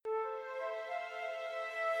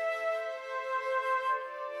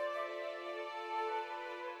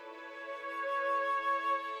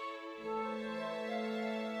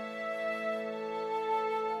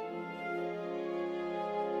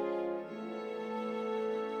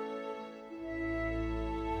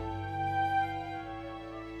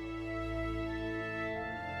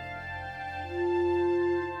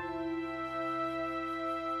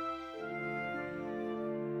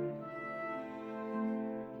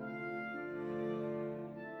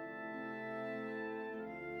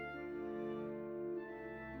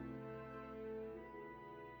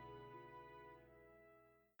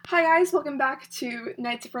Hi guys, welcome back to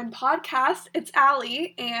Nights of Ren podcast. It's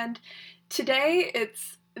Allie, and today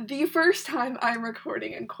it's the first time I'm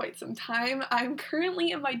recording in quite some time. I'm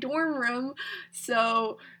currently in my dorm room,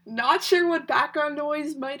 so not sure what background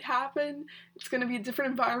noise might happen. It's going to be a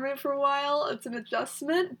different environment for a while. It's an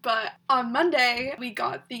adjustment, but on Monday we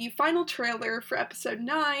got the final trailer for episode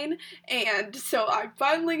 9, and so I'm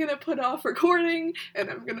finally going to put off recording and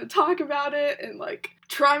I'm going to talk about it and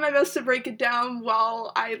try my best to break it down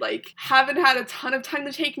while I haven't had a ton of time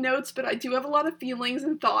to take notes, but I do have a lot of feelings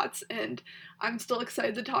and thoughts, and I'm still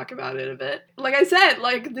excited to talk about it a bit. Like I said,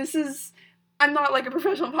 I'm not a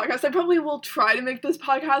professional podcast. I probably will try to make this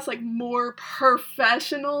podcast more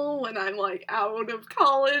professional when I'm out of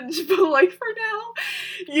college, but for now,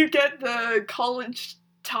 you get the college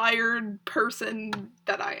tired person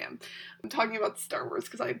that I am. I'm talking about Star Wars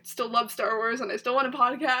because I still love Star Wars and I still want a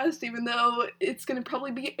podcast, even though it's going to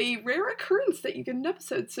probably be a rare occurrence that you get an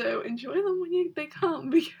episode, so enjoy them when they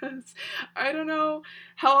come, because I don't know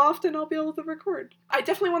how often I'll be able to record. I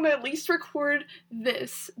definitely want to at least record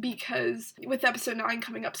this because with episode 9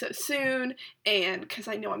 coming up so soon, and because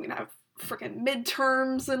I know I'm going to have freaking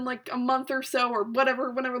midterms in a month or so, or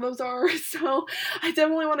whenever those are, so I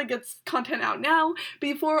definitely want to get content out now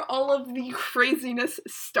before all of the craziness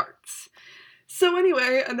starts. So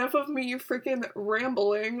anyway, enough of me freaking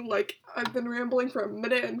rambling. I've been rambling for a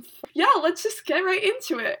minute, and yeah, let's just get right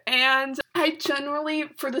into it. And I generally,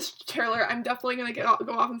 for this trailer, I'm definitely gonna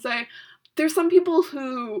go off and say, there's some people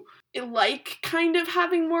who kind of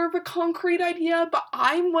having more of a concrete idea, but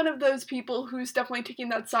I'm one of those people who's definitely taking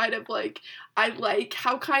that side of I like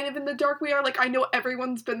how kind of in the dark we are. I know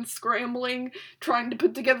everyone's been scrambling, trying to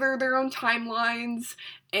put together their own timelines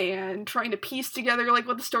and trying to piece together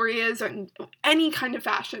what the story is in any kind of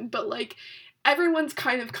fashion, but everyone's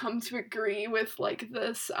kind of come to agree with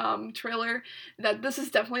this trailer that this is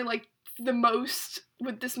definitely the most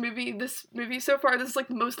with this movie so far. This is the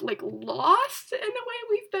most lost in a way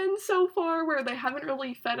we've been so far, where they haven't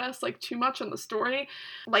really fed us too much on the story,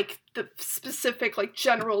 the specific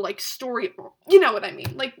general story, you know what I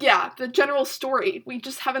mean, the general story. We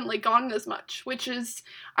just haven't gotten as much, which is,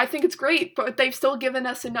 I think it's great, but they've still given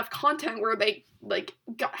us enough content where they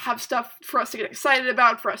have stuff for us to get excited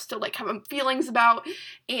about, for us to have feelings about,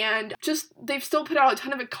 and just they've still put out a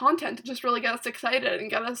ton of content to just really get us excited and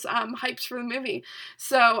get us hyped for the movie.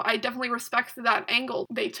 So I definitely respect that angle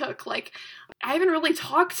they took. I haven't really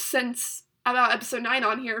talked about episode 9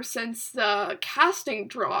 on here since the casting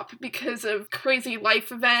drop because of crazy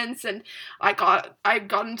life events, and I got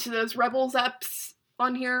into those Rebels eps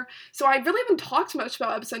on here, so I really haven't talked much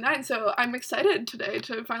about episode 9, so I'm excited today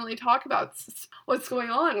to finally talk about what's going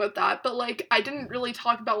on with that. But I didn't really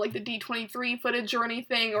talk about the D23 footage or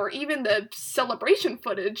anything, or even the celebration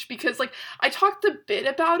footage, because I talked a bit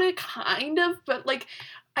about it, kind of, but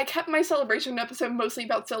I kept my celebration episode mostly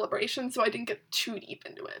about celebration, so I didn't get too deep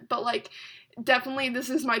into it. But definitely this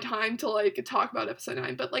is my time to talk about episode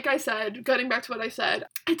 9. But like I said, getting back to what I said,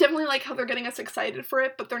 I definitely like how they're getting us excited for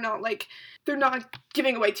it, but they're not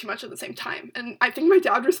giving away too much at the same time. And I think my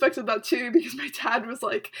dad respected that too, because my dad was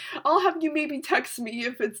I'll have you maybe text me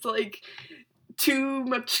if it's too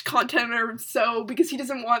much content or so, because he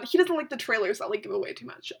doesn't like the trailers that give away too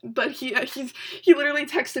much. But he literally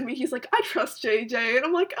texted me, he's I trust JJ, and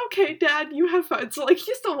I'm okay, Dad, you have fun. So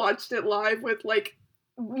he still watched it live with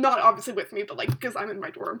not obviously with me, but because I'm in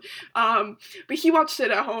my dorm. But he watched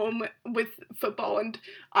it at home with football, and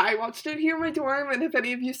I watched it here in my dorm. And if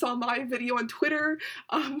any of you saw my video on Twitter,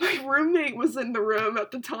 my roommate was in the room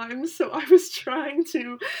at the time, so I was trying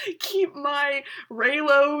to keep my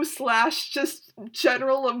Raylo / just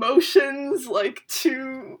general emotions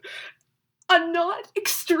to a not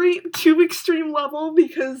too extreme level,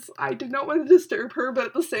 because I did not want to disturb her, but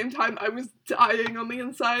at the same time I was dying on the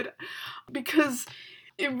inside, because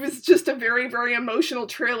it was just a very, very emotional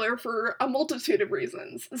trailer for a multitude of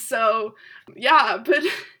reasons. So, yeah, but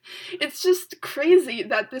it's just crazy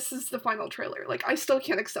that this is the final trailer. I still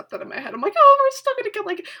can't accept that in my head. I'm oh, we're still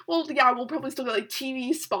gonna get well, yeah, we'll probably still get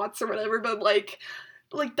TV spots or whatever, but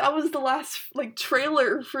that was the last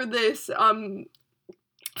trailer for this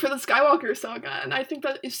for the Skywalker saga, and I think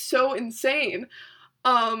that is so insane,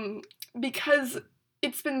 because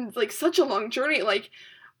it's been such a long journey.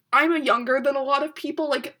 I'm younger than a lot of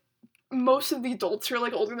people. Most of the adults who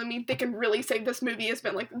are older than me, they can really say this movie has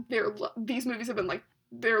been these movies have been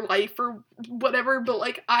their life or whatever.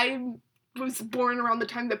 But I'm was born around the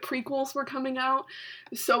time the prequels were coming out,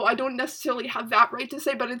 so I don't necessarily have that right to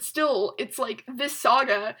say, but it's like, this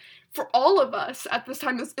saga, for all of us at this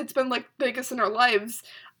time, it's been, like, biggest in our lives,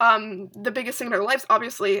 the biggest thing in our lives,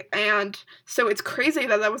 obviously, and so it's crazy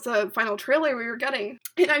that was the final trailer we were getting,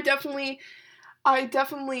 and I definitely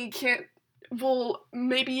can't, will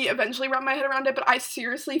maybe eventually wrap my head around it, but I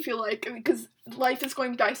seriously feel like, because life is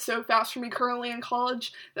going by so fast for me currently in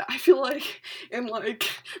college, that I feel like in, like,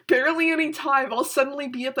 barely any time I'll suddenly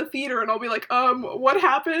be at the theater and I'll be like, what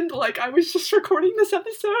happened? Like, I was just recording this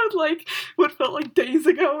episode, like, what felt like days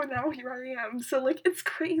ago, and now here I am. So, like, it's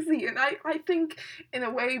crazy, and I think, in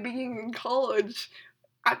a way, being in college,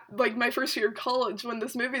 at, like, my first year of college when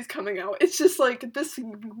this movie's coming out, it's just, like, this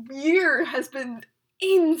year has been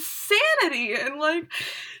insanity, and, like,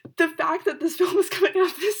 the fact that this film is coming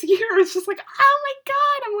out this year is just like, oh my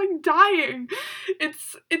god, I'm, like, dying.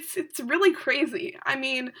 It's really crazy. I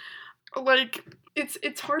mean, like,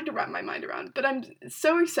 it's hard to wrap my mind around, but I'm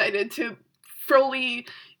so excited to fully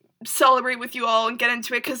celebrate with you all and get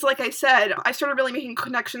into it, because, like I said, I started really making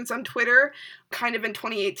connections on Twitter kind of in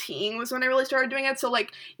 2018 was when I really started doing it. So,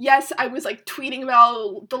 like, yes, I was, like, tweeting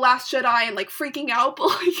about The Last Jedi and, like, freaking out, but,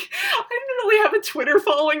 like, I didn't really have a Twitter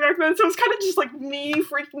following back then, so it was kind of just, like, me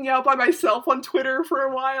freaking out by myself on Twitter for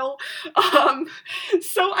a while.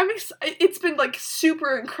 So it's been, like,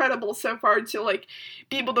 super incredible so far to, like,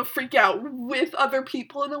 be able to freak out with other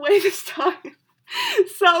people in a way this time.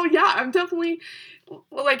 So, yeah, I'm definitely,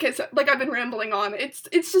 like I said, like, I've been rambling on. It's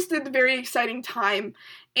just a very exciting time,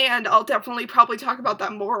 and I'll definitely probably talk about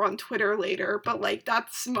that more on Twitter later, but, like,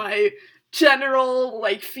 that's my general,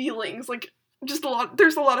 like, feelings, like, just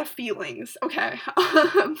there's a lot of feelings, okay.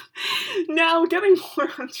 Now, getting more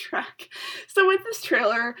on track. So with this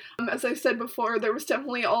trailer, as I said before, there was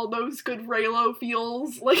definitely all those good Reylo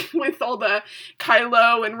feels, like, with all the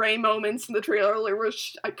Kylo and Rey moments in the trailer,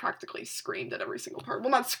 which I practically screamed at every single part.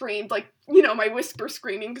 Well, not screamed, like, you know, my whisper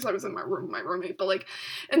screaming, because I was in my room with my roommate, but, like,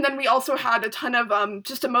 and then we also had a ton of,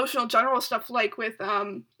 just emotional general stuff, like, with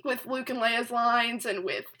Luke and Leia's lines, and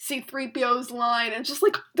with C-3PO's line, and just,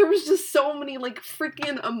 like, there was just so many, like,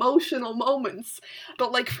 freaking emotional moments.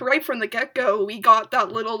 But, like, right from the get-go, we got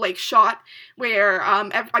that little, like, shot where, I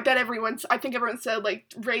think everyone said, like,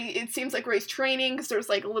 Rey, it seems like Rey's training, because there's,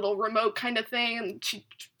 like, a little remote kind of thing, and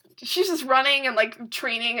she's just running and, like,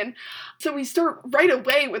 training, and so we start right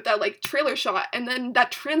away with that, like, trailer shot, and then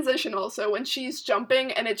that transition also, when she's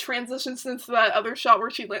jumping, and it transitions into that other shot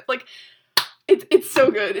where she, like, it's so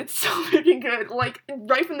good. It's so freaking good. Like,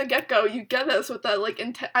 right from the get-go, you get us with that, like,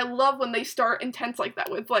 I love when they start intense like that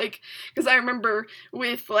with, like, because I remember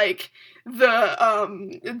with, like,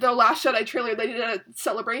 the Last Jedi trailer, they did a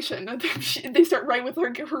celebration, and they start right with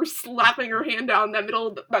her slapping her hand down that middle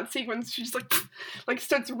of that sequence. She's like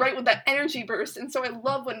starts right with that energy burst, and so I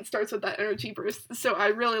love when it starts with that energy burst, so I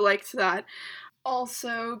really liked that.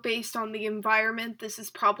 Also, based on the environment, this is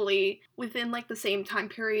probably within, like, the same time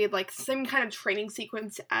period, like, same kind of training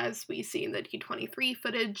sequence as we see in the D23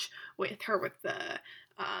 footage with her with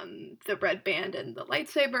the red band and the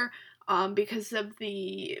lightsaber, because of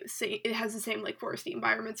it has the same, like, foresty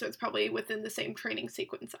environment, so it's probably within the same training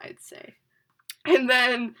sequence, I'd say. And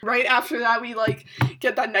then, right after that, we, like,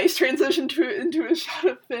 get that nice transition into a shot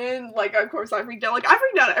of Finn. Like, of course, I freaked out. Like, I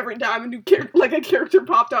freaked out every time a new character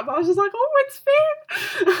popped up. I was just like, oh, it's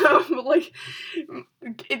Finn! But, like,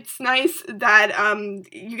 it's nice that,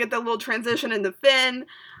 you get that little transition into Finn.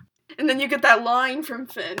 And then you get that line from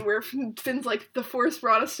Finn, where Finn's like, the Force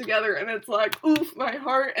brought us together, and it's like, oof, my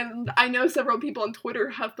heart. And I know several people on Twitter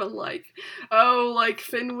have been like, oh, like,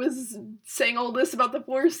 Finn was saying all this about the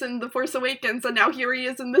Force and The Force Awakens, and now here he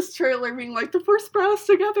is in this trailer being like, the Force brought us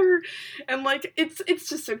together. And, like, it's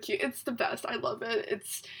just so cute. It's the best. I love it.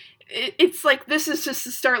 It's like, this is just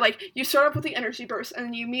the start, like, you start off with the energy burst,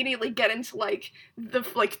 and you immediately get into, like, the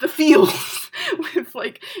feels, with,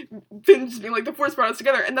 like, Finn just being like, the Force brought us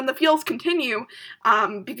together, and then the feels continue,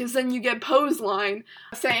 because then you get Poe's line,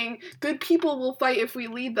 saying, good people will fight if we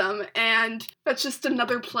lead them, and that's just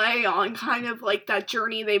another play on kind of, like, that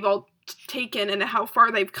journey they've all taken, and how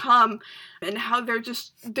far they've come, and how they're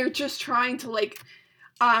just trying to, like,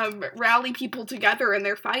 rally people together in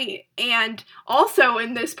their fight. And also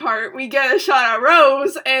in this part, we get a shot of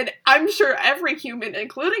Rose, and I'm sure every human,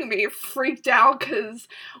 including me, freaked out, because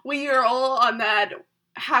we are all on that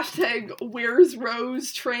hashtag where's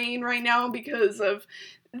Rose train right now, because of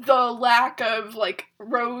the lack of, like,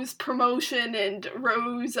 Rose promotion and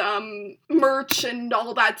Rose, merch and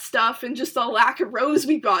all that stuff, and just the lack of Rose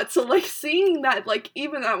we got. So, like, seeing that, like,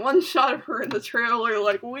 even that one shot of her in the trailer,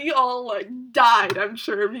 like, we all, like, died, I'm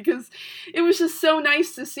sure, because it was just so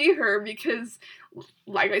nice to see her, because,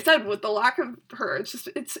 like I said, with the lack of her,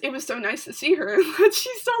 it was so nice to see her, that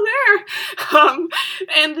she's still there,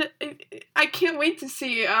 and I can't wait to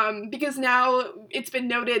see, because now it's been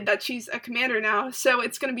noted that she's a commander now, so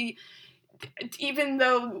it's gonna be, even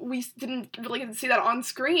though we didn't really get to see that on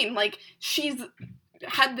screen, like, she's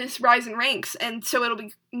had this rise in ranks, and so it'll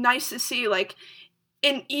be nice to see, like,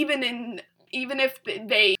 even if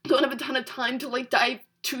they don't have a ton of time to, like, dive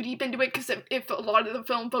too deep into it, because if a lot of the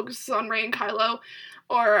film focuses on Rey and Kylo,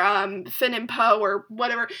 or Finn and Poe, or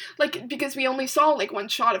whatever, like, because we only saw, like, one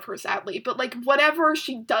shot of her, sadly, but, like, whatever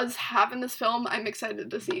she does have in this film, I'm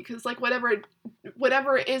excited to see, because, like, whatever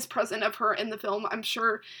is present of her in the film, I'm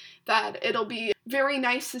sure that it'll be very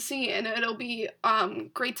nice to see, and it'll be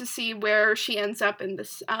great to see where she ends up in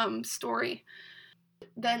this story.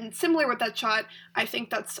 Then, similar with that shot, I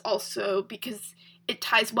think that's also because it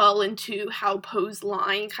ties well into how Poe's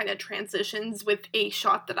line kind of transitions with a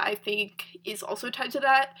shot that I think is also tied to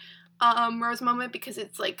that Rose moment, because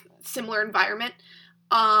it's, like, similar environment.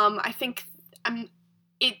 I think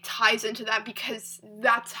it ties into that because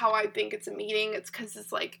that's how I think it's a meeting. It's because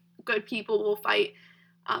it's, like, good people will fight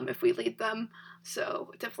if we lead them.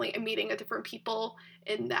 So definitely a meeting of different people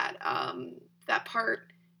in that that part.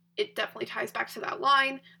 It definitely ties back to that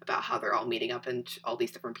line about how they're all meeting up and all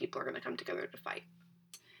these different people are going to come together to fight.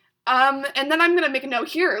 And then I'm going to make a note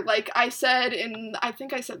here. Like I said I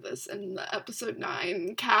think I said this in the episode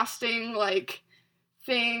 9 casting, like,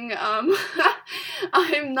 thing. I'm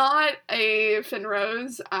not a Finn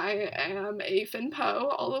Rose. I am a Finn Poe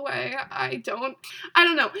all the way. I don't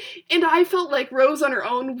know. And I felt like Rose on her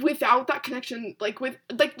own, without that connection,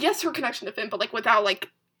 yes, her connection to Finn, but, like, without, like,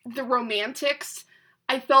 the romantics,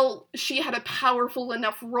 I felt she had a powerful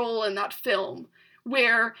enough role in that film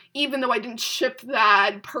where, even though I didn't ship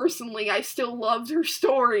that personally, I still loved her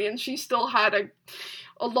story, and she still had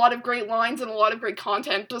a lot of great lines and a lot of great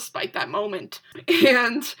content despite that moment.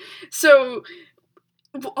 And so,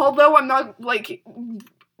 although I'm not, like,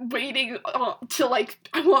 waiting to, like,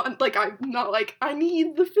 I'm not like, I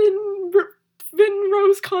need the Finn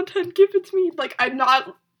Rose content, give it to me. Like, I'm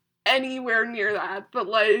not anywhere near that, but,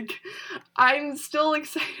 like, I'm still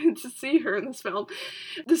excited to see her in this film,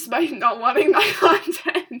 despite not wanting that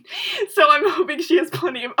content. So I'm hoping she has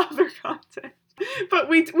plenty of other content. But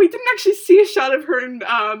we didn't actually see a shot of her and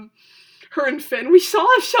Finn. We saw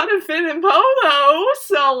a shot of Finn and Poe, though,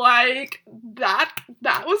 so, like, that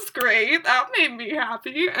was great. That made me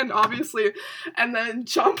happy, and obviously, and then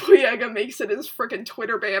John Boyega makes it his frickin'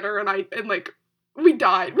 Twitter banner, and like, we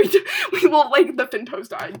died. Like, the Finn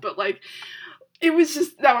post died, but, like, it was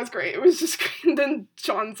just, that was great. It was just great. And then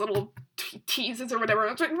John's little teases or whatever,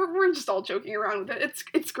 I was like, we're just all joking around with it.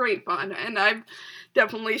 It's great fun, and I've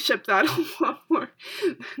definitely shipped that a lot more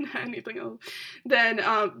than anything else. Than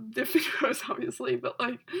the Finn Rose, obviously, but,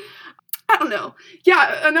 like, I don't know.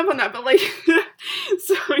 Yeah, enough on that, but, like,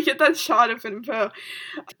 so we get that shot of Finn and Poe.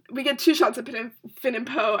 We get 2 shots of Finn and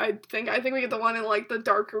Poe, I think. I think we get the one in, like, the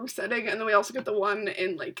darker setting, and then we also get the one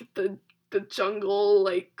in, like, the jungle,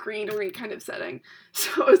 like, greenery kind of setting.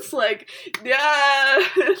 So it's like,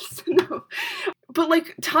 yes! No. But,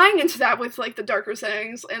 like, tying into that with, like, the darker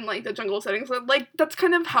settings and, like, the jungle settings, like, that's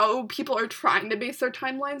kind of how people are trying to base their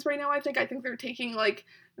timelines right now, I think. I think they're taking, like,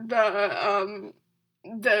 the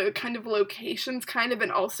kind of locations kind of,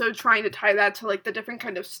 and also trying to tie that to, like, the different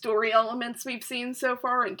kind of story elements we've seen so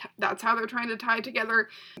far, and that's how they're trying to tie together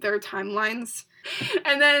their timelines.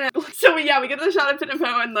 And then, so yeah, we get the shot of Finn and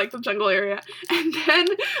Poe in, like, the jungle area, and then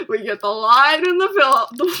we get the line in the film,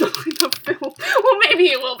 well, maybe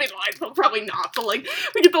it will be the line, but probably not, but, like,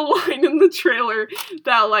 we get the line in the trailer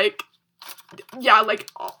that, like, yeah, like,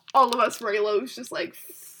 all of us Reylos just, like,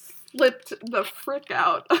 flipped the frick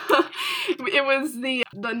out. It was the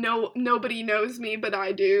nobody knows me but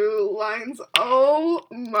I do lines. Oh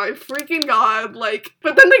my freaking god, like,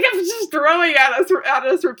 but then they kept just throwing at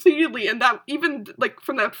us repeatedly, and that, even, like,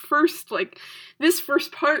 from that first, like, this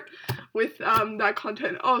first part with that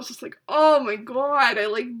content, I was just like, oh my god, I,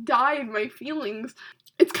 like, died my feelings.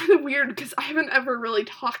 It's kind of weird because I haven't ever really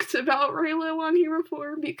talked about Reylo on here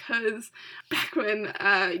before, because back when,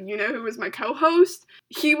 you know who was my co-host,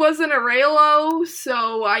 he wasn't a Reylo,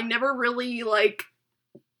 so I never really, like,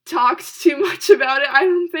 talked too much about it, I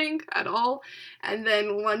don't think, at all. And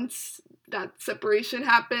then once that separation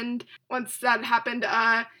happened,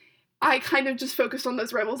 I kind of just focused on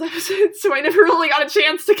those Rebels episodes, so I never really got a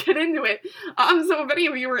chance to get into it. So if any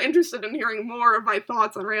of you are interested in hearing more of my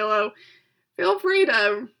thoughts on Reylo, feel free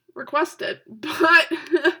to request it. But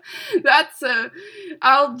that's,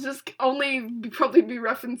 I'll just only probably be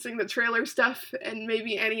referencing the trailer stuff and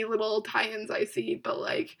maybe any little tie-ins I see. But,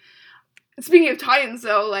 like, speaking of tie-ins,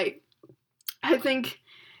 though, like, I think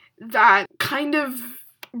that kind of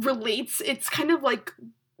relates, it's kind of like,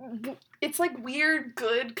 it's like weird,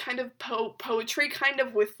 good kind of poetry kind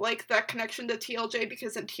of with like that connection to TLJ,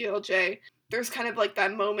 because in TLJ there's kind of like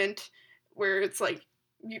that moment where it's like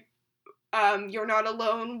you're not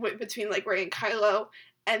alone between like Rey and Kylo,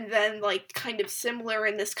 and then like kind of similar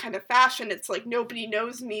in this kind of fashion, it's like nobody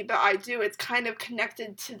knows me but I do. It's kind of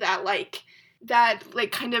connected to that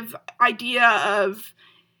kind of idea of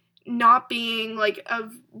not being, like,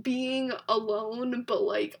 of being alone, but,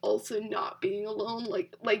 like, also not being alone,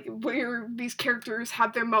 like, where these characters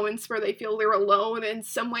have their moments where they feel they're alone in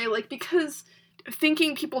some way, like, because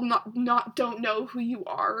thinking people don't know who you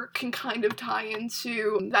are can kind of tie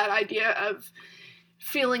into that idea of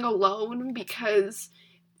feeling alone, because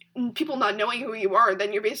people not knowing who you are,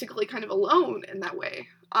 then you're basically kind of alone in that way,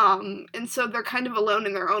 and so they're kind of alone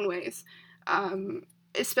in their own ways,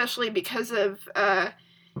 especially because of,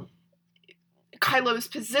 Kylo's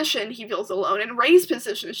position, he feels alone, and Rey's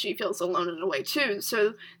position, she feels alone in a way too,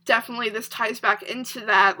 so definitely this ties back into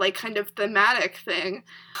that, like, kind of thematic thing.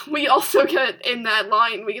 We also get, in that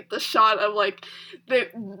line, we get the shot of, like,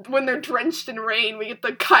 when they're drenched in rain, we get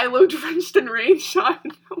the Kylo drenched in rain shot.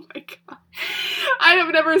 Oh my god. I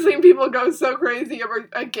have never seen people go so crazy over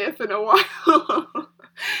a GIF in a while.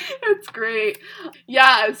 It's great.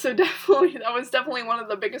 Yeah, so definitely, that was definitely one of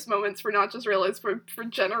the biggest moments for not just Reylo, for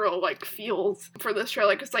general, like, feels for this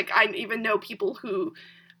trailer, because, like, I even know people who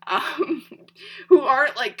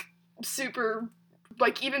aren't, like, super,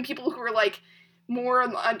 like, even people who are, like, more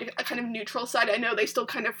on a kind of neutral side, I know they still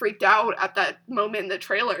kind of freaked out at that moment in the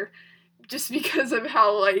trailer, just because of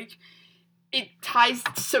how, like, it ties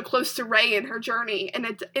so close to Rey and her journey, and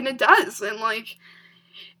it does, and, like,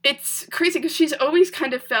 it's crazy, because she's always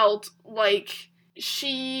kind of felt like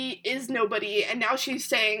she is nobody, and now she's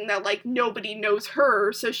saying that, like, nobody knows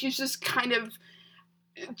her, so she's just kind of,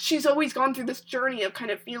 she's always gone through this journey of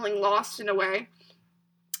kind of feeling lost in a way,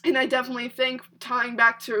 and I definitely think, tying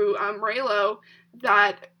back to Reylo,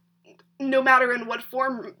 that no matter in what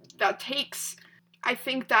form that takes, I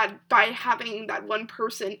think that by having that one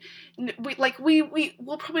person,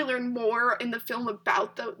 we'll probably learn more in the film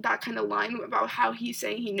about that kind of line, about how he's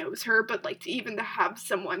saying he knows her, but, like, to have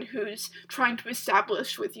someone who's trying to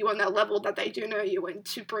establish with you on that level that they do know you, and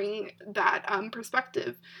to bring that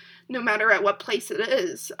perspective, no matter at what place it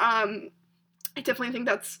is. I definitely think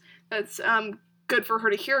that's good for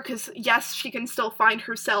her to hear, because yes, she can still find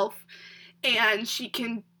herself, and she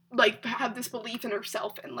can, like, have this belief in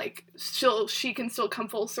herself, and, like, she can still come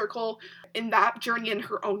full circle in that journey in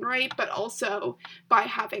her own right, but also by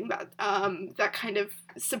having that kind of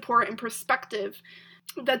support and perspective,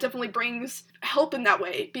 that definitely brings help in that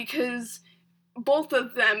way, because both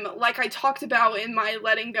of them, like I talked about in my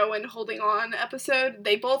letting go and holding on episode,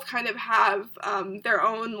 they both kind of have their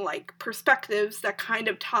own, like, perspectives that kind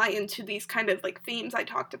of tie into these kind of, like, themes I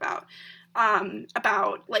talked about,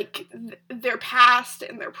 like, their past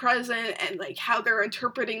and their present, and, like, how they're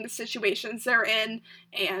interpreting the situations they're in,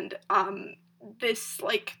 and this,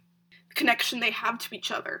 like, connection they have to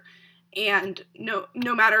each other, and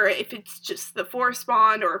no matter if it's just the Force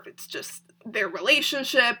bond, or if it's just their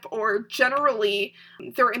relationship, or generally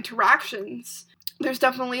their interactions, there's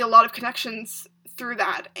definitely a lot of connections through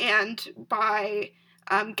that, and by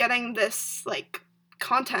getting this, like,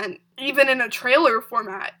 content, even in a trailer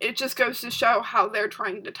format, it just goes to show how they're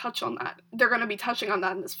trying to touch on that. They're going to be touching on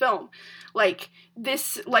that in this film. Like,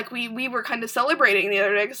 this, like, we were kind of celebrating the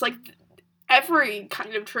other day, because, like, every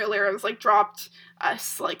kind of trailer has, like, dropped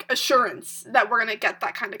us, like, assurance that we're going to get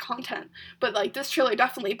that kind of content. But, like, this trailer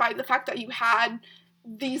definitely, by the fact that you had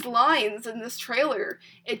these lines in this trailer,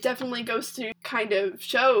 it definitely goes to kind of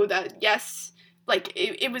show that, yes, like,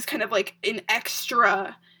 it was kind of, like, an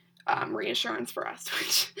extra reassurance for us,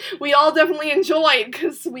 which we all definitely enjoyed,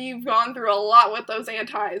 because we've gone through a lot with those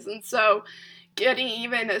antis, and so getting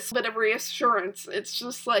even a bit of reassurance, it's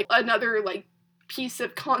just, like, another, like, piece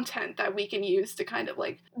of content that we can use to kind of,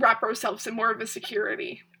 like, wrap ourselves in more of a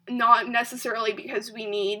security. Not necessarily because we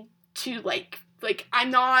need to, like, I'm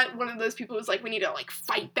not one of those people who's like, we need to, like,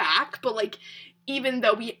 fight back, but, like, even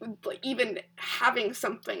though even having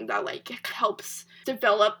something that, like, helps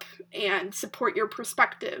develop and support your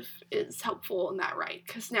perspective is helpful in that, right?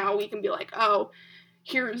 Because now we can be like, oh,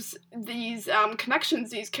 here's these connections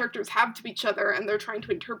these characters have to each other, and they're trying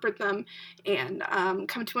to interpret them and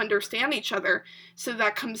come to understand each other. So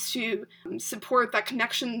that comes to support that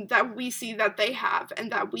connection that we see that they have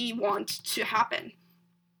and that we want to happen,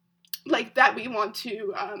 like that we want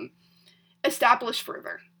to establish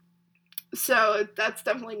further. So that's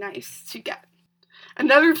definitely nice to get.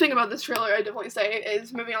 Another thing about this trailer I definitely say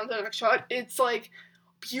is, moving on to the next shot, it's like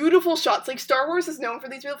beautiful shots. Like, Star Wars is known for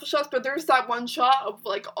these beautiful shots, but there's that one shot of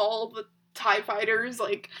like all the TIE fighters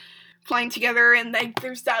like flying together, and like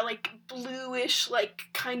there's that like bluish like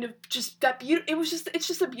kind of just that it's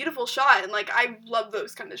just a beautiful shot, and like I love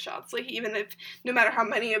those kind of shots. Like, even if no matter how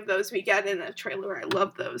many of those we get in a trailer, I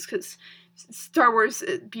love those because Star Wars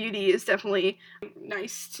beauty is definitely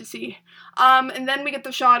nice to see. And then we get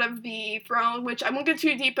the shot of the throne, which I won't get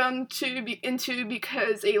too deep into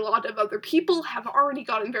because a lot of other people have already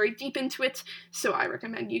gotten very deep into it, so I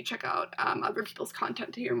recommend you check out other people's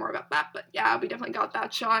content to hear more about that. But yeah, we definitely got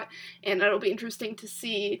that shot, and it'll be interesting to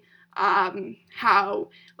see how,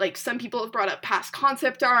 like, some people have brought up past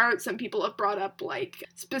concept art, some people have brought up, like,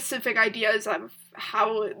 specific ideas of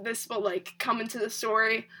how this will, like, come into the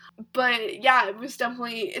story. But yeah,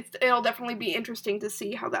 it'll definitely be interesting to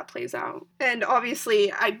see how that plays out. And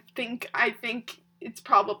obviously, I think it's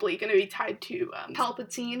probably going to be tied to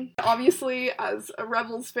Palpatine. Obviously, as a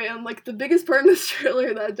Rebels fan, like, the biggest part in this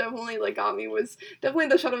trailer that definitely, like, got me was definitely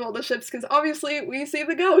the shot of all the ships, because obviously we see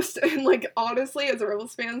the Ghost, and, like, honestly, as a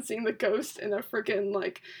Rebels fan, seeing the Ghost in a freaking,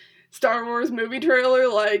 like, Star Wars movie trailer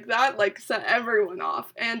like that, like, set everyone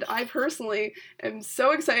off. And I personally am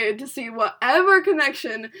so excited to see whatever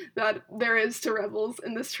connection that there is to Rebels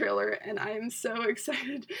in this trailer, and I am so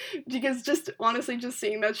excited because just honestly just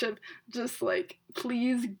seeing that ship, just like,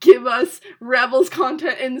 please give us Rebels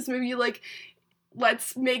content in this movie. Like,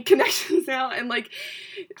 let's make connections now, and like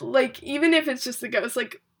even if it's just the Ghost,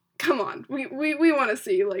 like, come on, we want to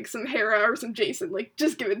see, like, some Hera or some Jason, like,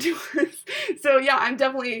 just give it to us. So yeah, I'm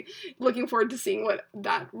definitely looking forward to seeing what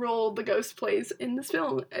that role the Ghost plays in this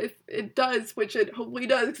film, if it does, which it hopefully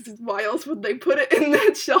does, because why else would they put it in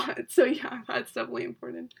that shot? So yeah, that's definitely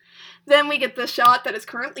important. Then we get the shot that is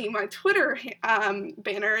currently my Twitter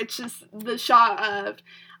banner. It's just the shot of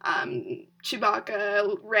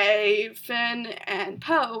Chewbacca, Rey, Finn, and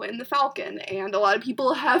Poe in the Falcon, and a lot of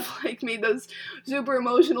people have, like, made those super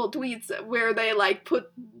emotional tweets where they, like,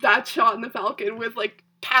 put that shot in the Falcon with, like,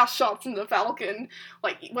 past shots in the Falcon,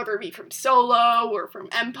 like, whether it be from Solo or from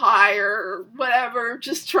Empire or whatever,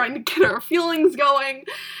 just trying to get our feelings going.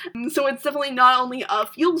 So it's definitely not only a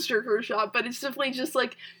field striker shot, but it's definitely just,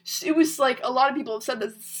 like, it was, like, a lot of people have said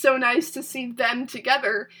this, it's so nice to see them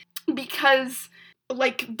together, because,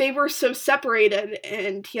 like, they were so separated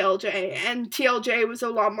in TLJ, and TLJ was a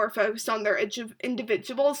lot more focused on their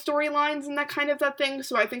individual storylines and that kind of that thing,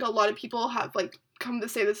 so I think a lot of people have, like, come to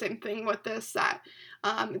say the same thing with this, that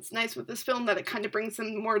it's nice with this film that it kind of brings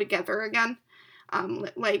them more together again.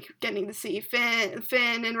 Like, getting to see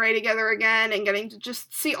Finn and Rey together again, and getting to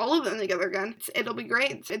just see all of them together again. It'll be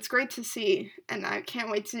great. It's great to see, and I can't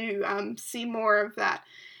wait to see more of that.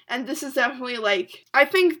 And this is definitely, like, I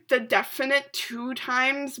think the definite 2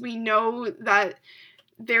 times we know that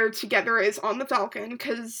they're together is on the Falcon,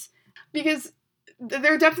 because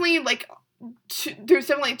they're definitely, like, there's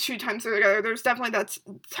definitely 2 times they're together. There's definitely that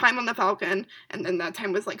time on the Falcon, and then that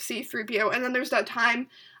time was, like, C-3PO, and then there's that time,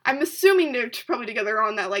 I'm assuming they're probably together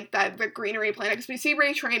on that, like, the greenery planet, because we see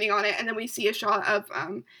Rey training on it, and then we see a shot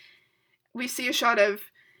of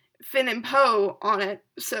Finn and Poe on it,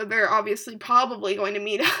 so they're obviously probably going to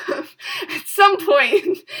meet up at some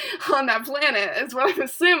point on that planet, is what I'm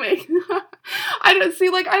assuming. I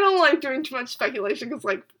don't like doing too much speculation, because,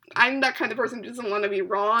 like, I'm that kind of person who doesn't want to be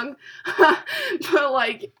wrong, but,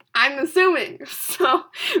 like, I'm assuming, so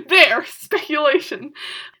there, speculation.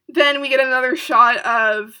 Then we get another shot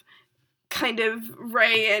of kind of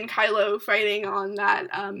Rey and Kylo fighting on that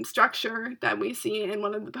structure that we see in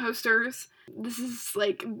one of the posters. This is,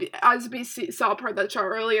 like, as we saw part of that shot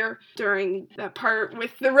earlier, during that part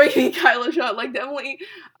with the Rey and Kylo shot, like, definitely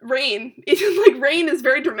rain. It's just, like, rain is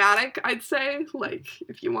very dramatic, I'd say. Like,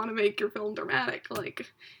 if you want to make your film dramatic,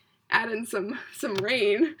 like, add in some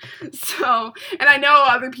rain. So, and I know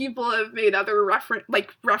other people have made other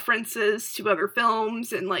references to other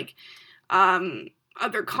films, and, like, have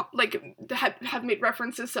made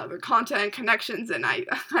references to other content connections, and I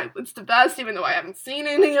it's the best, even though I haven't seen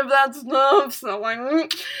any of that stuff, so,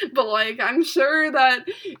 like, but, like, I'm sure that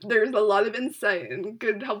there's a lot of insight and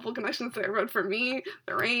good, helpful connections there. But for me,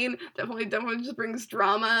 the rain definitely just brings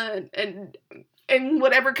drama, and in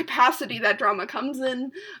whatever capacity that drama comes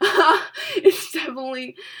in, it's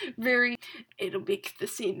definitely it'll make the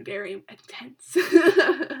scene very intense.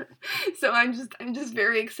 So I'm just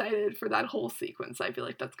very excited for that whole sequence. I feel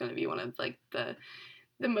like that's going to be one of like the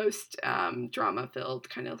most drama filled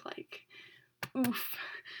kind of like oof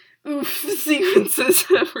sequences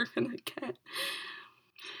that we're gonna get.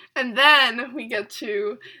 And then we get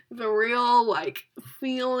to the real, like,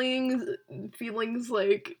 feelings,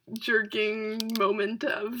 like, jerking moment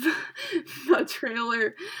of the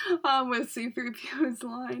trailer, with C-3PO's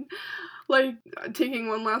line, like, taking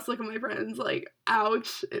one last look at my friends, like,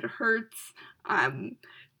 ouch, it hurts,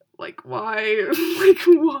 like, why? Like,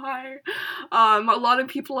 why? A lot of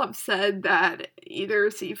people have said that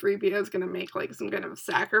either C-3PO is gonna make, like, some kind of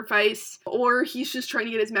sacrifice, or he's just trying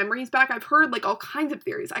to get his memories back. I've heard, like, all kinds of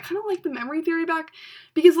theories. I kind of like the memory theory back,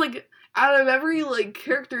 because, like, out of every, like,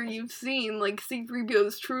 character you've seen, like,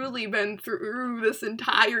 C-3PO's truly been through this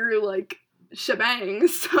entire, like, shebang,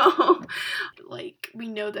 so, like, we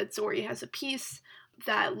know that Zori has a piece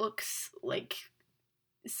that looks like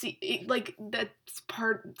seems like it's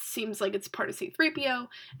part of C-3PO,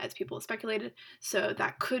 as people have speculated, so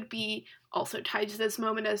that could be also tied to this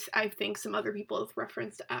moment, as I think some other people have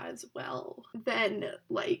referenced as well. Then,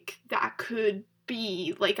 like, that could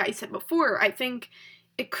be, like I said before, I think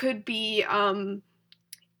it could be,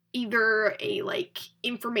 either a, like,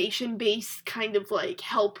 information-based kind of, like,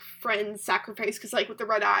 help friends sacrifice, because, like, with the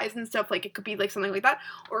red eyes and stuff, like, it could be, like, something like that,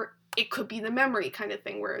 or it could be the memory kind of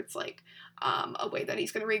thing, where it's, like, a way that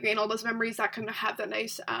he's going to regain all those memories that can have that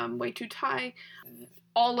nice, way to tie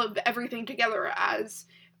all of everything together, as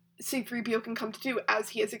C-3PO can come to do, as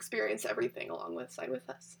he has experienced everything alongside with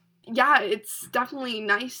us. Yeah, it's definitely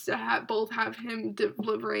nice to have him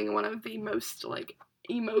delivering one of the most, like,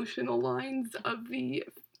 emotional lines of the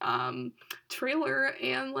trailer,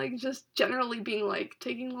 and, like, just generally being, like,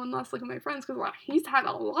 taking one last look at my friends, because, like, he's had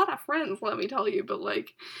a lot of friends, let me tell you, but,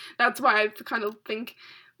 like, that's why I kind of think,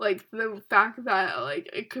 like, the fact that, like,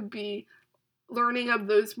 it could be learning of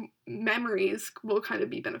those memories will kind of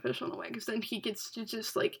be beneficial in a way, because then he gets to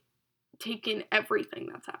just, like, take in everything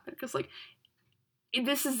that's happened, because, like,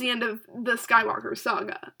 this is the end of the Skywalker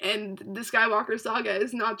saga, and the Skywalker saga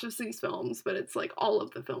is not just these films, but it's, like, all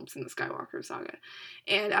of the films in the Skywalker saga,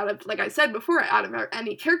 and out of, like I said before, out of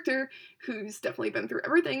any character who's definitely been through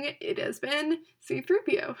everything, it has been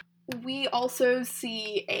C-3PO. We also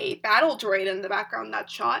see a battle droid in the background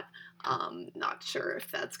that's shot. Not sure if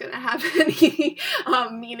that's gonna have any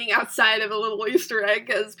meaning outside of a little Easter egg,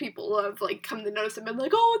 because people have, like, come to notice and been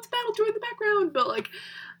like, oh, it's a battle droid in the background, but, like,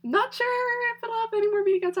 not sure if it'll have any more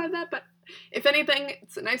meaning outside that, but if anything,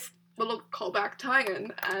 it's a nice little callback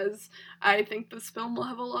tie-in, as I think this film will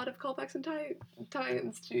have a lot of callbacks and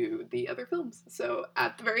tie-ins to the other films, so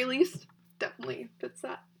at the very least, definitely fits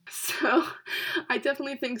that. So, I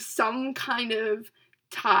definitely think some kind of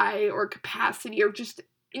tie or capacity, or just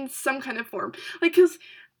in some kind of form, like, because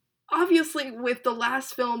obviously with the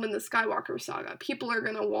last film in the Skywalker saga, people are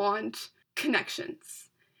gonna want connections,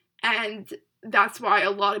 and that's why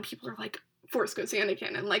a lot of people are like, Force Ghost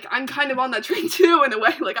Anakin, and, like, I'm kind of on that train too, in a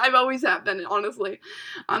way, like, I've always have been, honestly.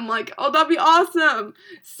 I'm like, oh, that'd be awesome!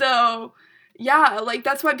 So, yeah, like,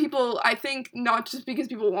 that's why people, I think, not just because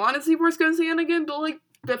people want to see Force Ghost Anakin, but, like,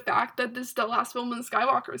 the fact that this is the last film in the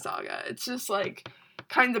Skywalker saga, it's just, like,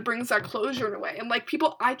 kind of brings that closure in a way, and, like,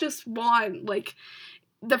 people, I just want, like,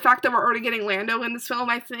 the fact that we're already getting Lando in this film,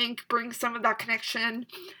 I think, brings some of that connection,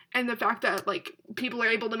 and the fact that, like, people are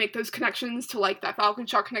able to make those connections to, like, that Falcon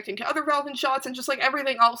shot connecting to other Falcon shots, and just, like,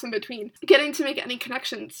 everything else in between. Getting to make any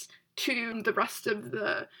connections to the rest of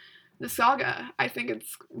the saga, I think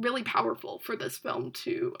it's really powerful for this film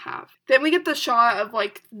to have. Then we get the shot of,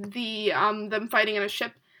 like, the, them fighting in a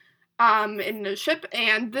ship,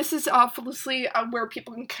 and this is obviously where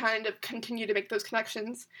people can kind of continue to make those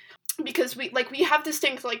connections, because we have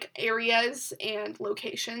distinct, like, areas and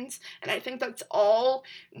locations, and I think that's all,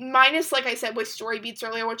 minus, like I said, with story beats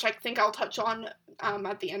earlier, which I think I'll touch on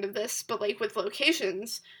at the end of this, but, like, with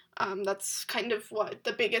locations, that's kind of what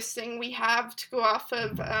the biggest thing we have to go off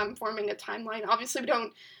of, forming a timeline. Obviously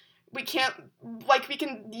we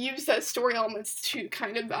can use the story elements to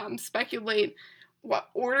kind of with what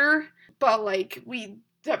order, but, like, we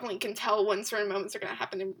definitely can tell when certain moments are going to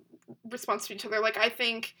happen in response to each other. Like, I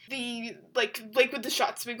think the, like with the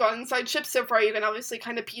shots we've got inside ships so far, you can obviously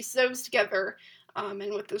kind of piece those together, and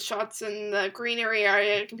with the shots in the green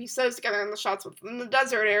area, you can piece those together, and the shots within the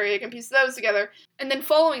desert area, you can piece those together, and then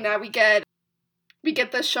following that, we get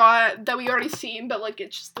the shot that we already seen, but, like,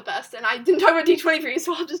 it's just the best, and I didn't talk about D23,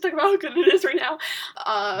 so I'll just talk about how good it is right now,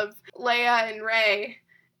 of Leia and Rey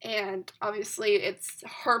And obviously it's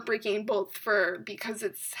heartbreaking both because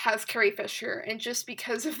it has Carrie Fisher, and just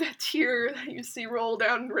because of that tear that you see roll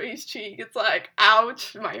down Rey's cheek, it's like,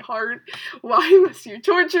 ouch, my heart, why must you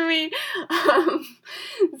torture me?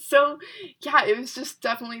 So yeah, it was just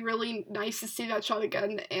definitely really nice to see that shot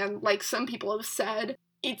again, and like some people have said,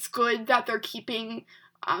 it's good that they're keeping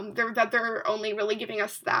they're only really giving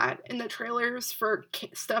us that in the trailers for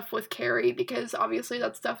stuff with Carrie, because obviously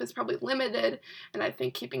that stuff is probably limited, and I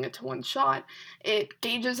think keeping it to one shot, it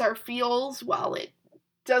gauges our feels while it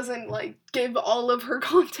doesn't like give all of her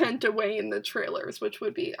content away in the trailers, which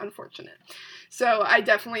would be unfortunate. So I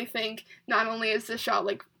definitely think not only is this shot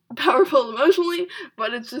like powerful emotionally,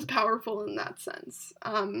 but it's just powerful in that sense.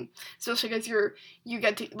 Especially because you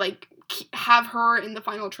get to like have her in the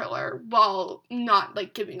final trailer while not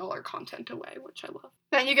like giving all her content away, which I love.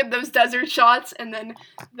 Then you get those desert shots, and then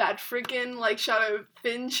that freaking like shot of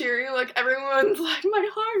Finn cheering, like everyone's like, my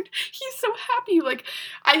heart, he's so happy. Like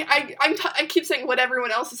I keep saying what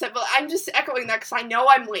everyone else has said, but I'm just echoing that because I know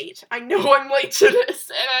I'm late. I know I'm late to this,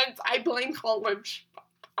 and I blame college.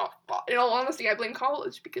 In all honesty, I blame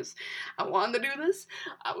college because I wanted to do this.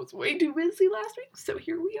 I was way too busy last week, so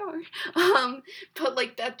here we are. But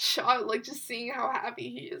like that shot, like just seeing how happy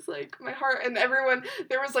he is, like my heart, and everyone,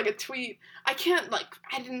 there was like a tweet, I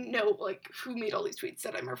didn't know like who made all these tweets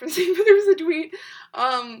that I'm referencing, but there was a tweet,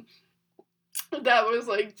 that was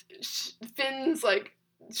like, Finn's like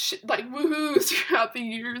woohoos throughout the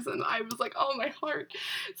years, and I was like, oh my heart,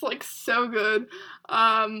 it's like so good.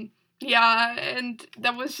 Yeah, and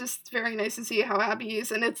that was just very nice to see how happy he is,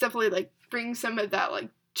 and it's definitely, like, brings some of that, like,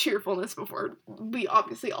 cheerfulness before we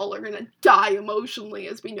obviously all are gonna die emotionally,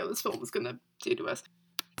 as we know this film is gonna do to us.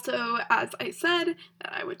 So, as I said,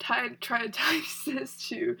 that I would try to tie this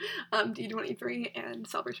to D23 and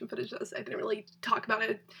celebration footage. I didn't really talk about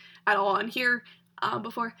it at all on here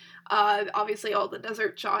before. Obviously, all the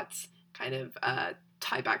desert shots kind of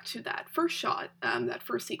tie back to that first shot, that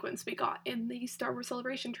first sequence we got in the Star Wars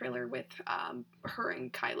Celebration trailer with her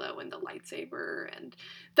and Kylo and the lightsaber and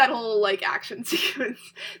that whole like action sequence.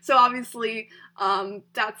 So obviously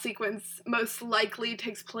that sequence most likely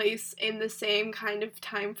takes place in the same kind of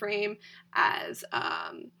time frame as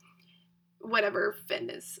whatever Finn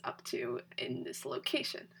is up to in this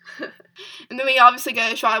location. And then we obviously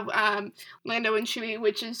get a shot of Lando and Chewie,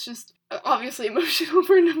 which is just obviously emotional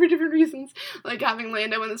for a number of different reasons. Like having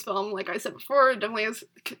Lando in this film, like I said before, it definitely has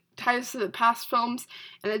ties to the past films,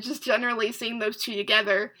 and it's just generally seeing those two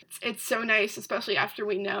together. It's so nice, especially after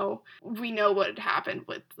we know what had happened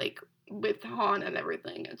with Han and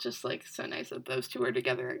everything. It's just like so nice that those two are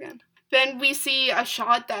together again. Then we see a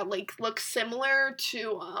shot that like looks similar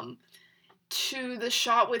to the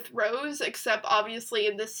shot with Rose, except obviously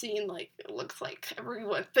in this scene, like, it looks like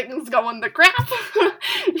things going to crap,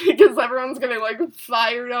 because everyone's getting, like,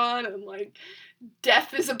 fired on, and, like,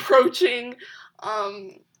 death is approaching,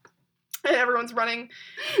 and everyone's running.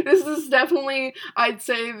 This is definitely, I'd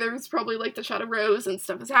say there's probably, like, the shot of Rose and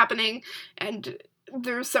stuff is happening, and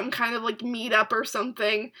there's some kind of, like, meetup or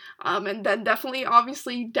something, and then definitely,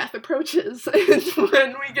 obviously, death approaches, and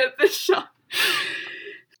when we get this shot.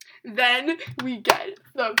 Then we get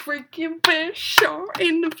the freaking best shot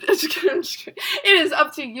in the It is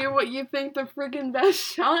up to you what you think the freaking best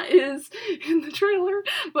shot is in the trailer,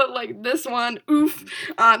 but like this one, oof.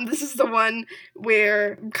 This is the one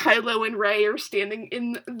where Kylo and Rey are standing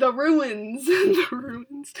in the ruins.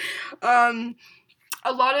 A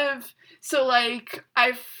lot of, so like,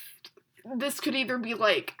 this could either be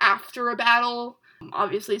like after a battle,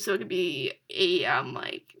 obviously, so it could be a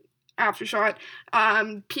like after shot,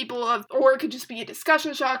 or it could just be a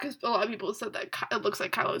discussion shot, because a lot of people said that it looks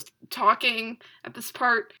like Kylo's talking at this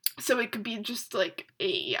part, so it could be just like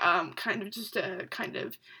a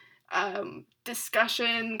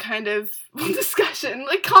discussion,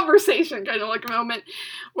 like conversation, kind of like a moment,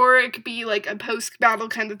 or it could be like a post-battle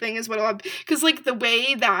kind of thing as well, because like the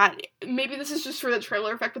way that, maybe this is just for the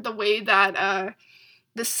trailer effect, but the way that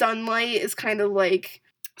the sunlight is kind of like,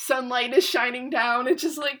 sunlight is shining down, it's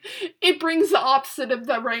just like, it brings the opposite of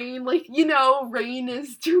the rain, like, you know, rain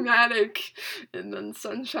is dramatic, and then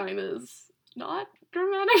sunshine is not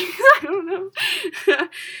dramatic. I don't know.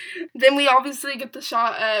 Then we obviously get the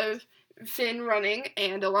shot of Finn running,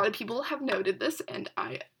 and a lot of people have noted this, and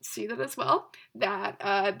I see that as well,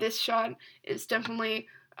 that this shot is definitely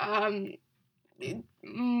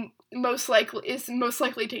most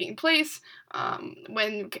likely taking place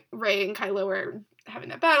when Rey and Kylo are having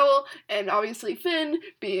that battle, and obviously Finn,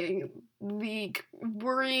 being the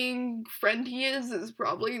worrying friend he is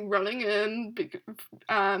probably running in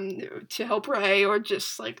to help Rey, or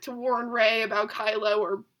just like to warn Rey about Kylo,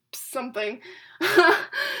 or something.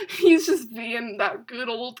 He's just being that good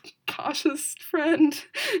old cautious friend.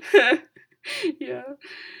 Yeah.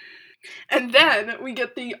 And then we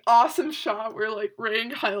get the awesome shot where like Rey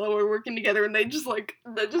and Kylo are working together and they just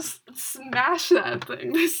smash that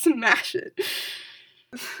thing. They smash it.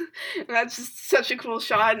 And that's just such a cool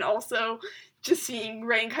shot, and also just seeing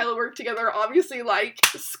Rey and Kylo work together obviously like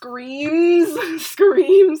screams.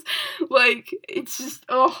 Like it's just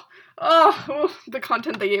the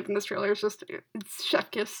content they gave in this trailer is just, it's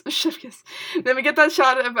chef kiss. Then we get that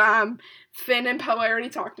shot of Finn and Poe I already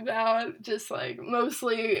talked about, just like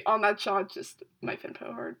mostly on that shot, just my Finn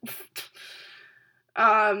Poe heart.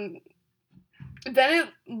 Then it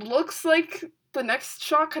looks like the next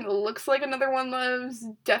shot kind of looks like another one of those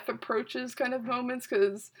death approaches kind of moments,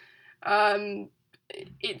 because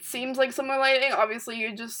it seems like similar lighting. Obviously,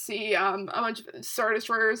 you just see a bunch of Star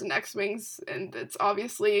Destroyers and X-Wings, and it's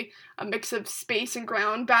obviously a mix of space and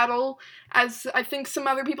ground battle, as I think some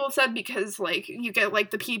other people have said, because, like, you get,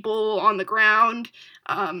 like, the people on the ground,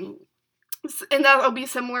 and that'll be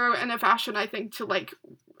similar in a fashion, I think, to, like,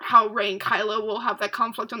 how Rey and Kylo will have that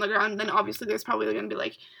conflict on the ground, and then obviously there's probably going to be,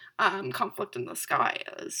 like, conflict in the sky,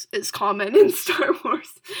 as is common in Star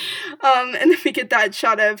Wars. And then we get that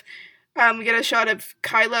shot of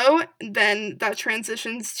Kylo, and then that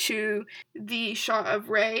transitions to the shot of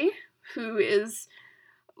Rey, who is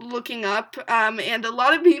looking up, and a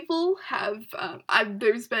lot of people have,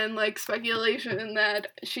 there's been, like, speculation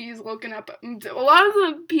that she's looking up. A lot of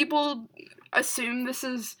the people assume this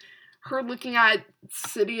is her looking at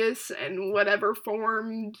Sidious and whatever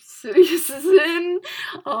form Sidious is in.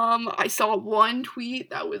 I saw one tweet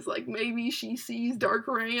that was like, maybe she sees Dark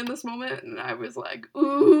Rey in this moment, and I was like,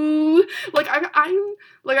 ooh. Like, I'm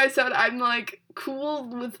like I said, I'm, like, cool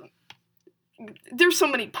with, there's so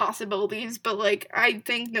many possibilities, but, like, I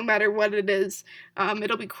think no matter what it is,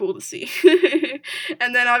 it'll be cool to see.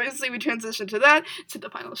 And then obviously we transition to the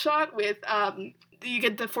final shot with, you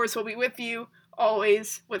get the Force will be with you,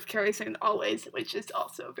 always, with Carrie saying always, which is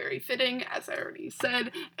also very fitting. As I already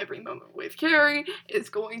said, every moment with Carrie is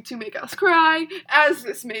going to make us cry, as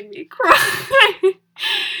this made me cry.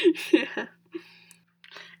 Yeah.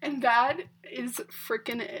 And that is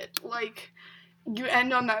freaking it. Like, you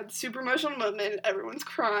end on that super emotional moment, everyone's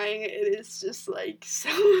crying, it is just, like, so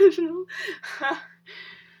emotional.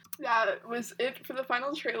 That was it for the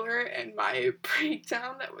final trailer and my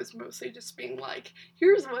breakdown. That was mostly just being like,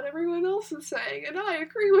 here's what everyone else is saying, and I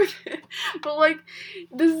agree with it. But, like,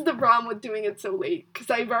 this is the problem with doing it so late,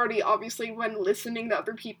 because I've already, obviously, when listening to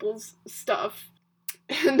other people's stuff,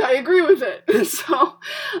 and I agree with it. So,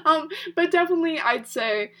 but definitely, I'd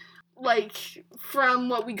say, like, from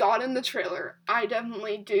what we got in the trailer, I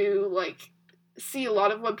definitely do, like, see a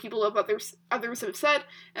lot of what people of others have said,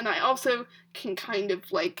 and I also can kind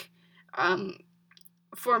of, like,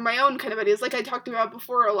 for my own kind of ideas, like I talked about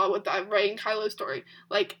before a lot with that Rey and Kylo story,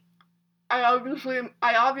 like, I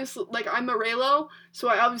obviously, like, I'm a Reylo, so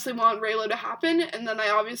I obviously want Reylo to happen, and then I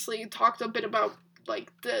obviously talked a bit about,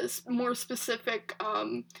 like, this more specific,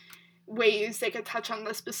 ways they could touch on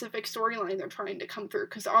the specific storyline they're trying to come through,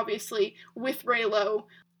 because obviously, with Reylo,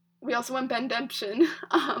 we also want Bendemption,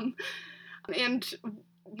 and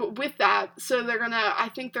with that, so I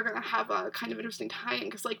think they're gonna have a kind of interesting tie-in,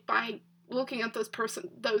 because, like, by looking at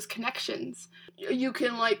those connections, you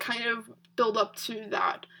can, like, kind of build up to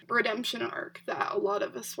that redemption arc that a lot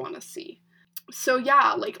of us want to see. So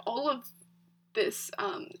yeah, like, all of this,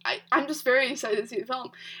 I'm just very excited to see the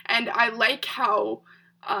film, and I like how,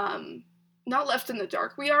 not left in the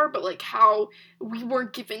dark we are, but, like, how we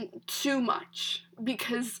weren't given too much,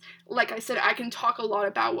 because, like I said, I can talk a lot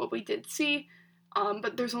about what we did see,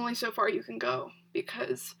 but there's only so far you can go,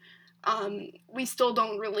 because we still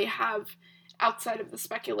don't really have, outside of the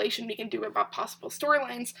speculation we can do about possible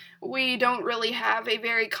storylines, we don't really have a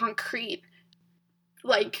very concrete,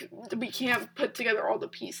 like, we can't put together all the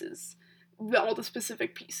pieces, all the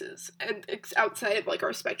specific pieces, and it's outside of, like,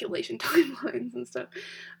 our speculation timelines and stuff.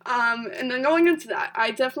 And then going into that, I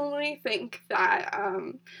definitely think that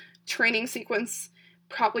training sequence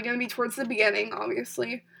probably going to be towards the beginning,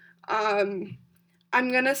 obviously. I'm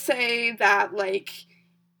gonna say that, like,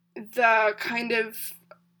 the kind of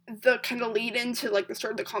lead into, like, the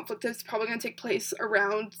start of the conflict is probably going to take place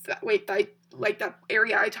around that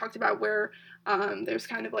area I talked about, where there's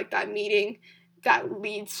kind of, like, that meeting that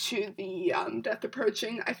leads to the death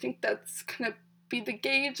approaching. I think that's gonna be the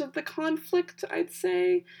gauge of the conflict, I'd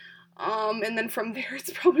say. And then from there,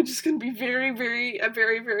 it's probably just gonna be a very,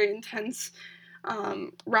 very intense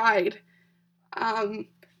ride.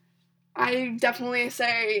 I definitely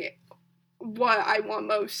say what I want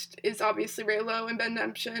most is obviously Reylo and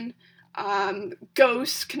Redemption,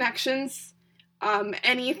 Ghost connections,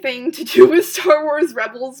 anything to do with Star Wars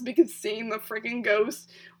Rebels, because seeing the freaking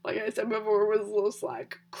Ghost, like I said before, was just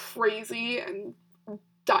like crazy, and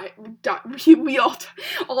we all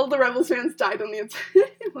the Rebels fans died on the inside.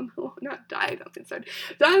 Well, no, not died on the inside.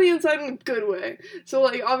 Died on the inside in a good way. So,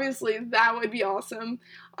 like, obviously, that would be awesome.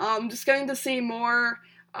 Just getting to see more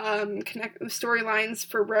connect storylines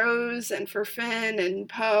for Rose and for Finn and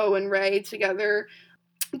Poe and Rey together.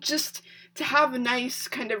 Just to have a nice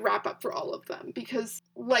kind of wrap up for all of them. Because,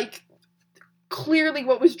 like, clearly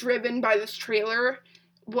what was driven by this trailer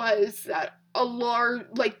was that the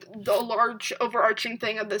large overarching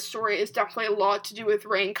thing of this story is definitely a lot to do with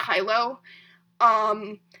Rey and Kylo.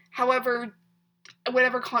 However,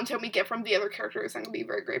 whatever content we get from the other characters, I'm gonna be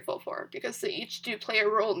very grateful for, because they each do play a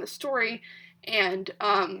role in the story, and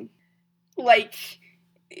like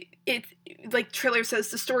trailer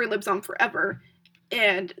says, the story lives on forever.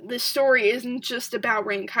 And the story isn't just about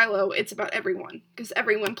Rey and Kylo, it's about everyone, because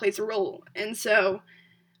everyone plays a role. And so,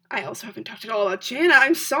 I also haven't talked at all about Janna,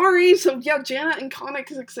 I'm sorry! So yeah, Janna in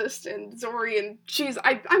comics exist, and Zori, and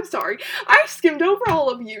I'm sorry. I skimmed over all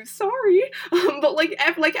of you, sorry! But like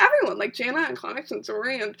everyone, like Janna in comics, and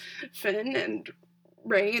Zori, and Finn, and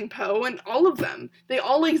Rey, and Poe, and all of them. They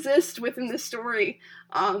all exist within this story.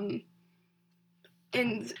 And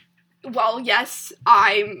while, yes,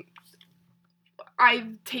 I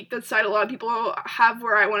take the side a lot of people have,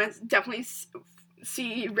 where I want to definitely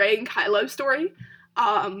see Rey and Kylo's story,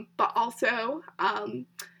 but also, I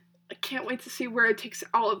can't wait to see where it takes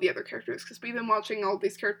all of the other characters, because we've been watching all of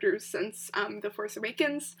these characters since The Force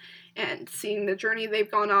Awakens, and seeing the journey they've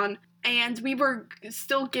gone on, and we were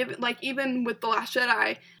still given, like, even with The Last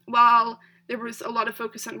Jedi, while there was a lot of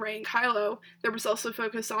focus on Rey and Kylo, there was also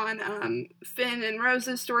focus on Finn and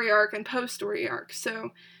Rose's story arc and Poe's story arc.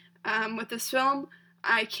 So with this film,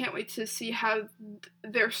 I can't wait to see how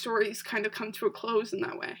their stories kind of come to a close in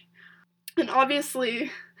that way. And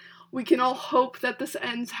obviously, we can all hope that this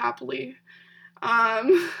ends happily.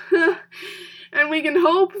 And we can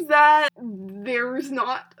hope that there's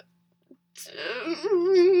not...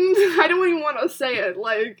 I don't even want to say it.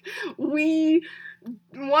 Like, we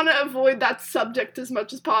want to avoid that subject as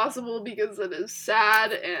much as possible, because it is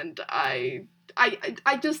sad, and I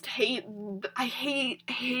just hate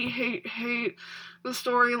the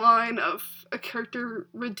storyline of a character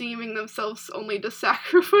redeeming themselves only to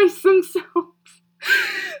sacrifice themselves.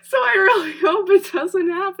 So I really hope it doesn't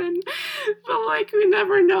happen. But, like, we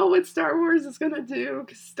never know what Star Wars is gonna do,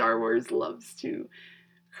 because Star Wars loves to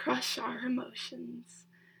crush our emotions.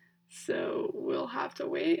 So we'll have to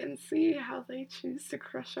wait and see how they choose to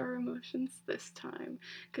crush our emotions this time,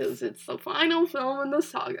 because it's the final film in the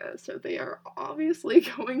saga, so they are obviously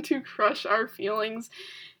going to crush our feelings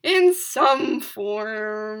in some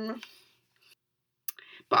form.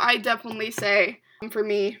 But I definitely say, for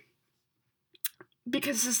me,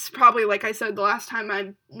 because this is probably, like I said,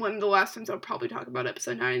 one of the last times I'll probably talk about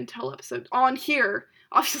episode 9 until episode on here.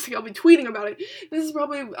 Obviously, I'll be tweeting about it. This is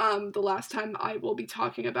probably the last time I will be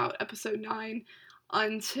talking about episode 9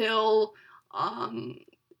 until the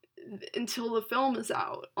film is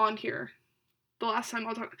out on here. This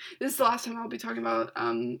is the last time I'll be talking about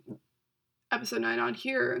episode 9 on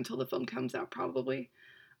here until the film comes out, probably.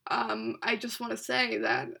 I just want to say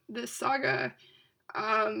that this saga,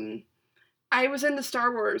 I was into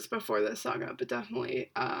Star Wars before this saga, but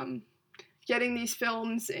definitely getting these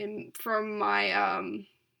films in from my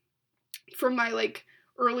like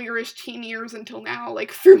earlier-ish teen years until now,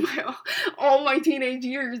 like through all my teenage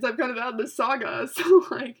years, I've kind of had this saga. So,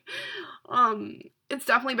 like, it's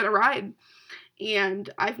definitely been a ride. And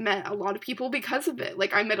I've met a lot of people because of it.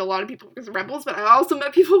 Like, I met a lot of people because of Rebels, but I also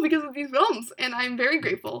met people because of these films, and I'm very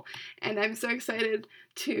grateful. And I'm so excited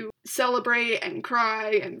to celebrate and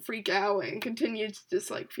cry and freak out and continue to just,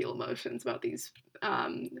 like, feel emotions about these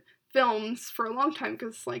films for a long time,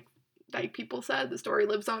 because, like people said, the story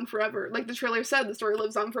lives on forever. Like the trailer said, the story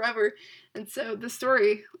lives on forever. And so the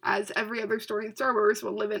story, as every other story in Star Wars,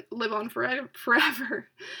 will live on forever.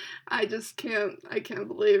 I can't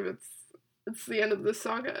believe it's the end of the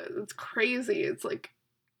saga. It's crazy. It's like,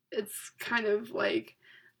 it's kind of like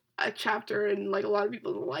a chapter in, like, a lot of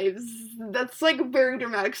people's lives. That's, like, a very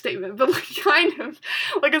dramatic statement, but, like, kind of,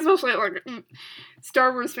 like, especially, like,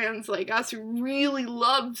 Star Wars fans like us who really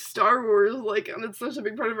love Star Wars, like, and it's such a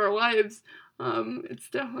big part of our lives. It's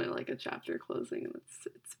definitely, like, a chapter closing, and it's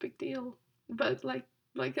a big deal. But, like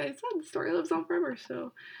I said, the story lives on forever,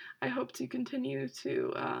 so I hope to continue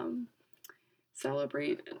to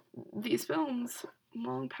celebrate these films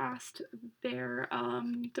long past their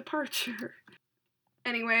departure.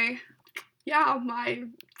 Anyway, yeah, my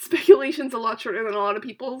speculation's a lot shorter than a lot of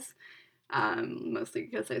people's. Mostly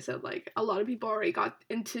because I said, like, a lot of people already got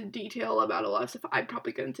into detail about a lot of stuff I'd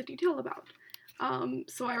probably go into detail about.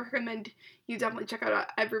 So I recommend you definitely check out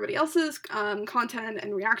everybody else's content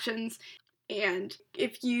and reactions. And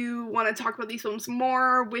if you want to talk about these films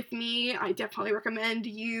more with me, I definitely recommend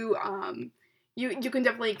you, you can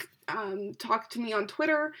definitely talk to me on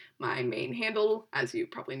Twitter. My main handle, as you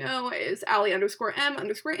probably know, is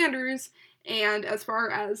Allie_M_Andrews. And as far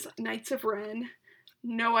as Knights of Ren,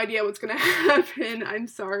 no idea what's gonna happen. I'm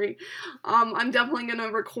sorry. I'm definitely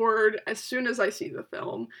gonna record as soon as I see the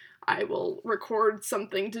film. I will record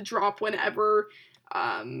something to drop whenever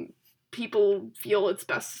people feel it's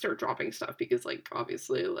best to start dropping stuff, because, like,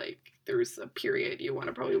 obviously, like, there's a period you want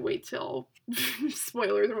to probably wait till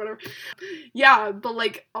spoilers or whatever. Yeah, but,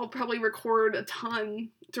 like, I'll probably record a ton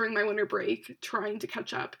during my winter break trying to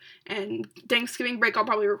catch up, and Thanksgiving break I'll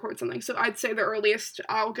probably record something. So I'd say the earliest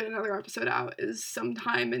I'll get another episode out is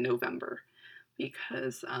sometime in November,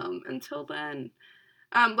 because until then,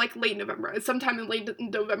 like late November, sometime in late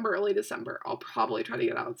November, early December, I'll probably try to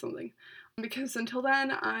get out something. Because until then,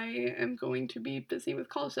 I am going to be busy with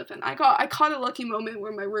college stuff. And I caught a lucky moment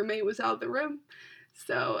where my roommate was out of the room.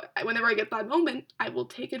 So whenever I get that moment, I will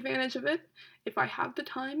take advantage of it if I have the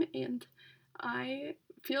time and I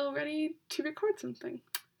feel ready to record something.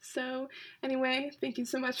 So anyway, thank you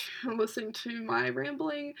so much for listening to my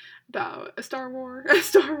rambling about a Star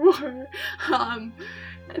Wars.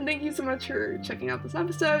 And thank you so much for checking out this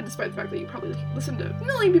episode, despite the fact that you probably listened to a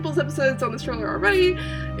million people's episodes on this trailer already.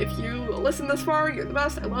 If you listen this far, you're the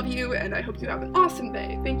best. I love you, and I hope you have an awesome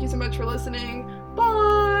day. Thank you so much for listening.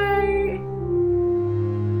 Bye!